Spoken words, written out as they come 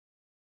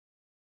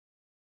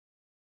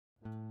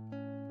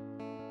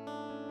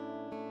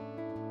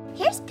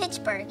Here's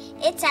Pittsburgh.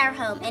 It's our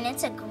home, and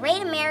it's a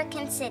great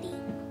American city.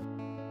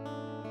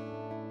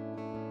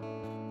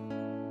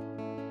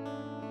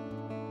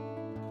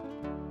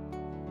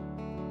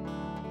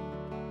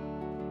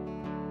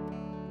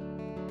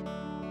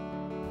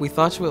 We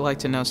thought you would like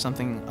to know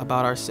something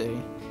about our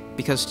city,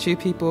 because two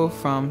people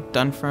from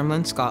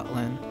Dunfermline,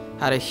 Scotland,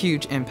 had a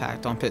huge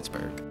impact on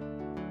Pittsburgh.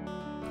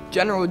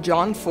 General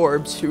John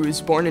Forbes, who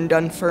was born in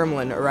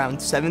Dunfermline around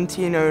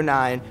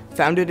 1709,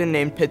 founded and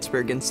named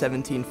Pittsburgh in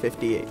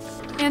 1758.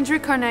 Andrew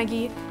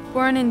Carnegie,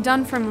 born in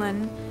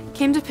Dunfermline,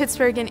 came to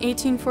Pittsburgh in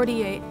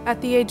 1848 at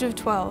the age of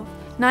 12,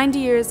 90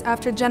 years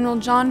after General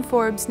John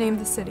Forbes named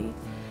the city.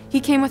 He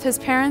came with his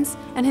parents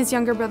and his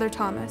younger brother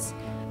Thomas.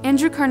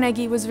 Andrew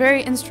Carnegie was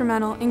very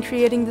instrumental in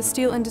creating the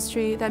steel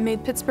industry that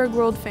made Pittsburgh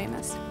world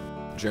famous.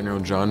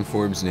 General John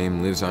Forbes'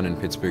 name lives on in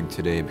Pittsburgh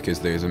today because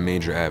there is a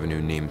major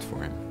avenue named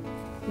for him.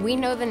 We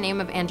know the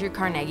name of Andrew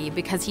Carnegie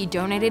because he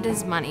donated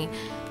his money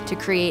to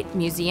create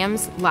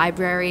museums,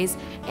 libraries,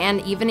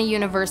 and even a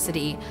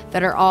university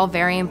that are all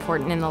very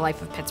important in the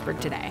life of Pittsburgh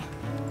today.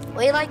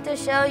 We'd like to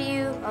show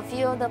you a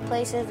few of the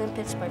places in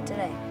Pittsburgh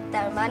today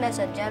that remind us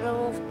of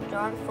General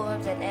John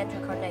Forbes and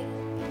Andrew Carnegie.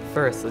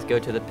 First, let's go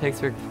to the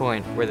Pittsburgh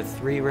Point where the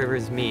three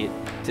rivers meet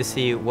to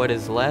see what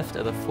is left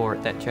of the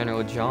fort that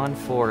General John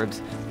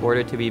Forbes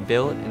ordered to be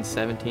built in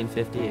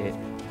 1758.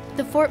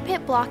 The Fort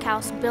Pitt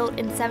blockhouse, built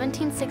in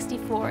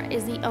 1764,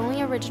 is the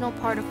only original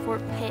part of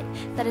Fort Pitt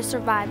that has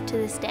survived to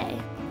this day.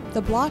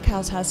 The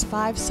blockhouse has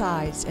 5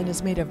 sides and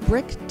is made of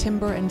brick,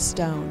 timber, and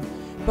stone.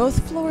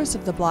 Both floors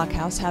of the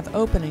blockhouse have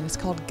openings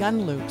called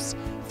gun loops,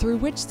 through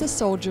which the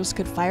soldiers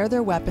could fire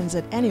their weapons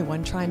at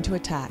anyone trying to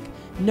attack.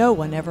 No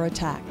one ever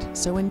attacked,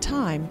 so in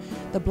time,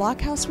 the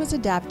blockhouse was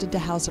adapted to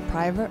house a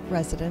private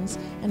residence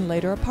and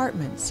later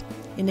apartments.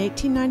 In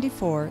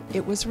 1894,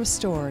 it was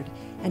restored,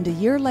 and a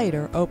year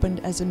later opened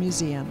as a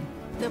museum.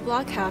 The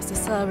blockhouse is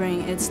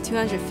celebrating its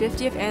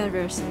 250th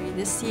anniversary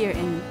this year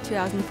in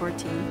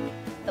 2014.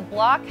 The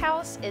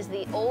blockhouse is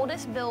the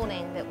oldest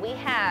building that we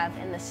have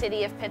in the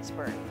city of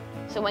Pittsburgh.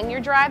 So when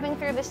you're driving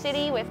through the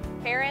city with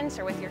parents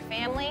or with your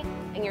family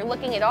and you're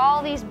looking at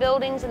all these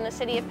buildings in the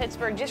city of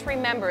Pittsburgh, just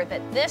remember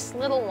that this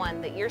little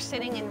one that you're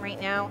sitting in right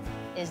now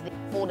is the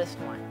oldest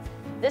one.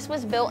 This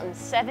was built in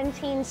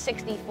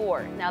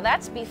 1764. Now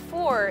that's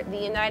before the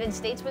United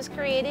States was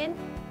created,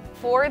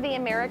 for the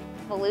American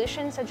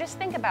Revolution, so just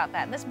think about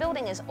that. This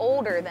building is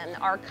older than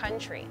our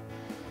country.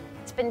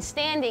 It's been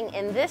standing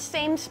in this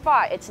same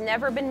spot. It's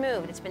never been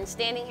moved. It's been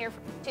standing here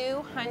for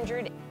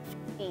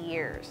 250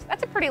 years.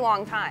 That's a pretty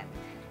long time.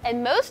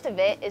 And most of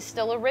it is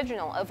still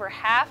original. Over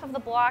half of the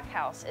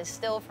blockhouse is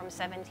still from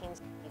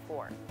 1764.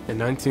 In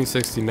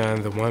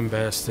 1969, the one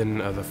bastion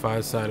of the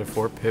 5-sided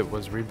Fort Pitt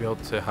was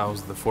rebuilt to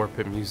house the Fort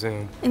Pitt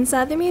Museum.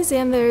 Inside the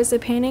museum, there is a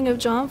painting of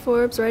John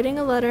Forbes writing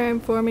a letter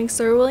informing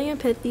Sir William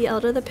Pitt the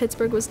elder that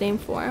Pittsburgh was named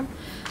for him.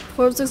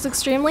 Forbes was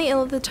extremely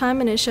ill at the time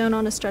and is shown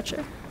on a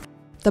stretcher.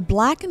 The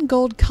black and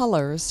gold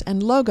colors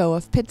and logo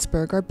of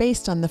Pittsburgh are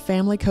based on the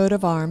family coat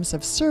of arms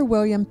of Sir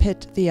William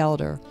Pitt the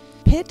Elder.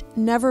 Pitt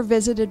never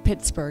visited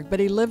Pittsburgh, but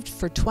he lived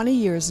for 20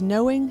 years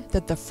knowing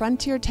that the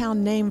frontier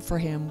town named for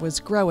him was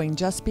growing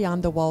just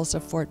beyond the walls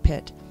of Fort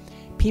Pitt.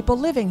 People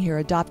living here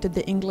adopted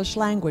the English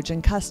language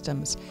and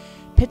customs.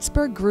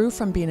 Pittsburgh grew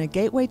from being a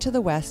gateway to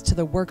the West to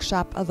the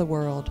workshop of the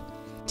world.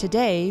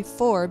 Today,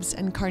 Forbes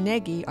and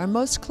Carnegie are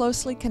most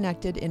closely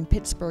connected in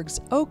Pittsburgh's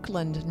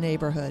Oakland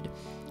neighborhood,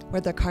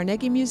 where the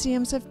Carnegie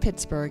Museums of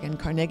Pittsburgh and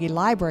Carnegie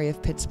Library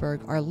of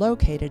Pittsburgh are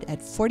located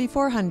at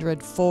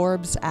 4400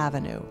 Forbes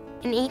Avenue.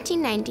 In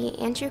 1890,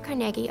 Andrew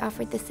Carnegie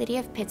offered the city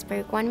of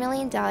Pittsburgh $1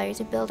 million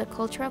to build a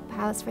cultural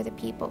palace for the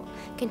people,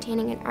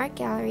 containing an art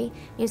gallery,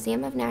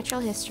 museum of natural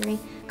history,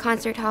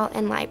 concert hall,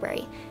 and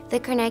library. The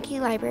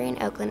Carnegie Library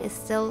in Oakland is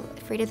still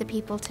free to the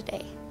people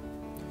today.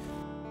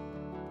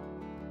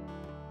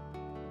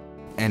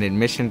 An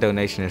admission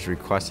donation is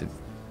requested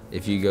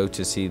if you go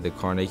to see the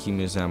Carnegie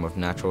Museum of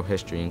Natural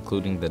History,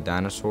 including the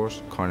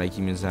dinosaurs,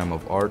 Carnegie Museum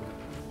of Art,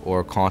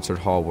 or concert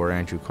hall where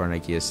Andrew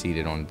Carnegie is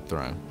seated on the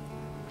throne.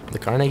 The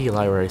Carnegie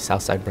Library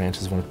Southside Branch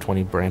is one of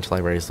 20 branch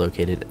libraries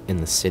located in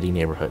the city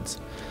neighborhoods.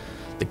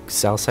 The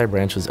Southside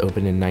Branch was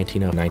opened in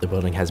 1909. The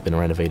building has been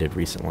renovated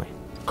recently.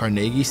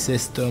 Carnegie's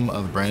system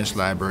of branch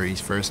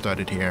libraries first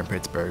started here in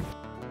Pittsburgh.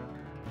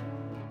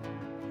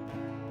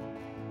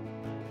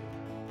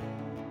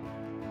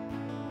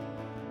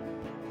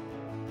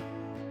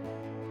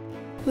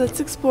 Let's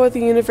explore the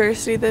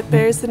university that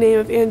bears the name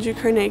of Andrew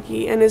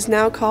Carnegie and is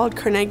now called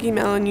Carnegie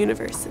Mellon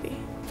University.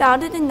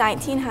 Founded in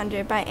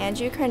 1900 by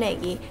Andrew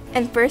Carnegie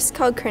and first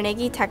called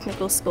Carnegie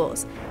Technical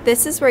Schools,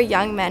 this is where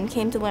young men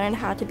came to learn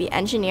how to be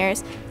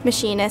engineers,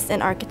 machinists,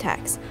 and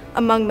architects,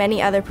 among many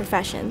other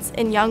professions,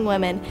 and young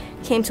women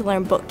came to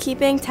learn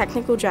bookkeeping,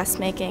 technical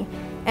dressmaking,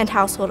 and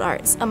household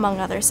arts, among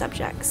other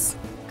subjects.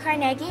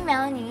 Carnegie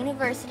Mellon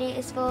University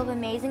is full of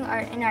amazing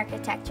art and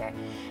architecture.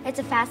 It's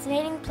a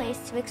fascinating place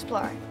to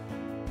explore.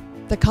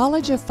 The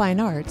College of Fine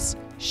Arts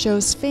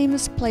shows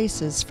famous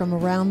places from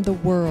around the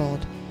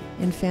world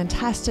in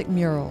fantastic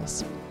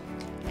murals.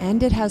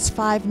 And it has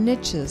 5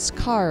 niches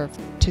carved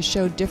to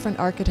show different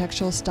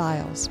architectural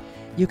styles.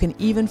 You can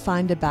even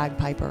find a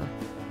bagpiper.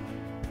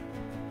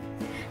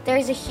 There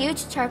is a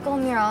huge charcoal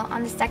mural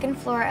on the 2nd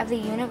floor of the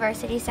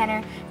University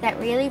Center that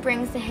really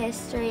brings the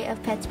history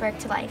of Pittsburgh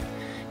to life.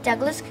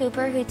 Douglas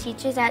Cooper, who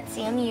teaches at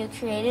CMU,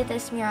 created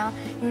this mural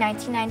in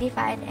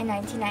 1995 and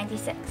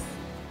 1996.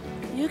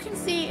 You can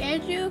see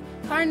Andrew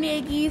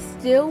Carnegie's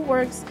steel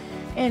works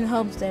in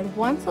Homestead,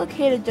 once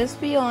located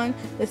just beyond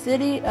the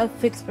city of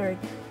Pittsburgh.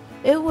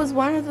 It was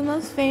one of the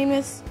most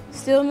famous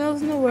steel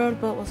mills in the world,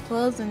 but was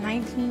closed in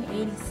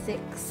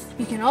 1986.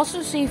 You can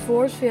also see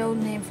Forbes Field,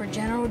 named for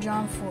General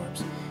John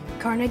Forbes.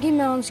 Carnegie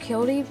Mellon's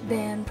Kilty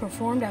Band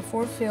performed at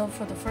Forbes Field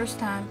for the first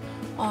time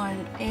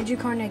on Andrew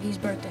Carnegie's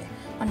birthday,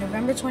 on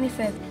November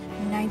 25th,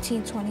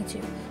 1922,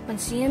 when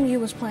CMU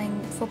was playing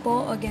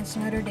football against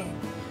Notre Dame.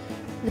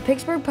 The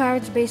Pittsburgh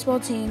Pirates baseball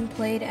team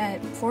played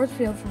at Forbes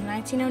Field from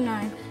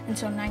 1909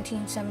 until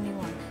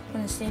 1971,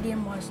 when the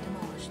stadium was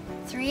demolished.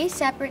 3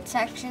 separate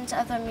sections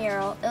of the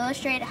mural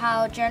illustrate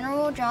how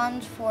General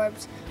John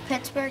Forbes'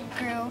 Pittsburgh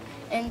grew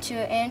into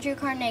Andrew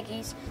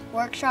Carnegie's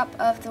workshop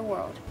of the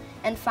world,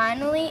 and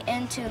finally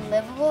into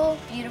livable,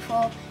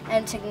 beautiful,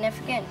 and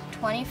significant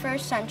 21st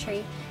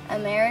century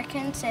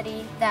American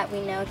city that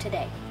we know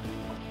today.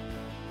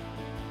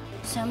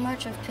 So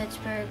much of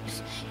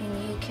Pittsburgh's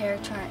unique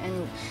character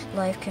and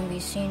life can be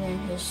seen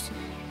in this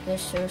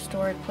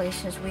historic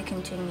places we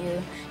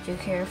continue to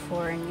care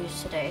for and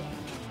use today.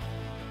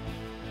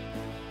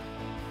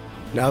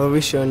 Now that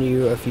we've shown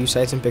you a few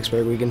sites in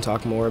Pittsburgh, we can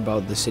talk more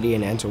about the city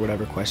and answer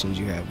whatever questions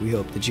you have. We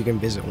hope that you can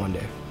visit one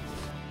day.